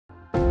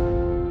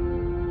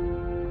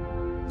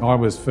I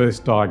was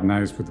first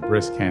diagnosed with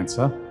breast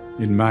cancer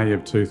in May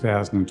of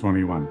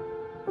 2021.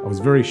 I was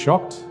very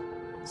shocked,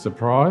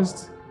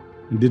 surprised,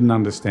 and didn't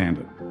understand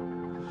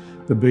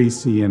it. The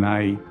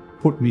BCNA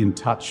put me in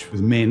touch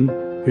with men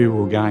who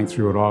were going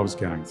through what I was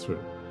going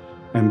through.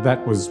 And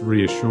that was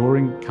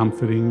reassuring,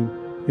 comforting.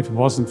 If it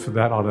wasn't for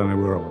that, I don't know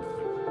where I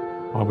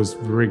would be. I was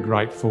very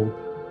grateful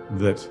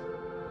that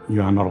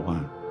you are not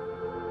alone.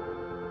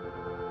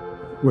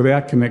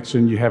 Without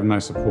connection, you have no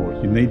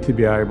support. You need to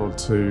be able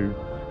to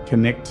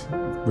connect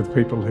with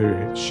people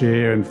who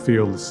share and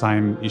feel the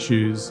same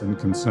issues and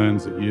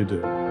concerns that you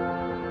do.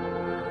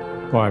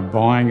 By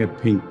buying a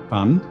pink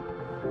bun,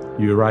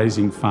 you're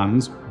raising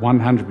funds,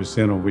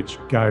 100% of which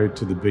go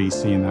to the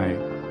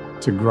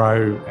BCNA to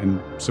grow and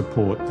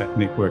support that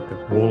network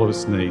that all of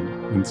us need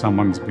when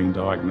someone's been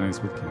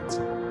diagnosed with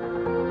cancer.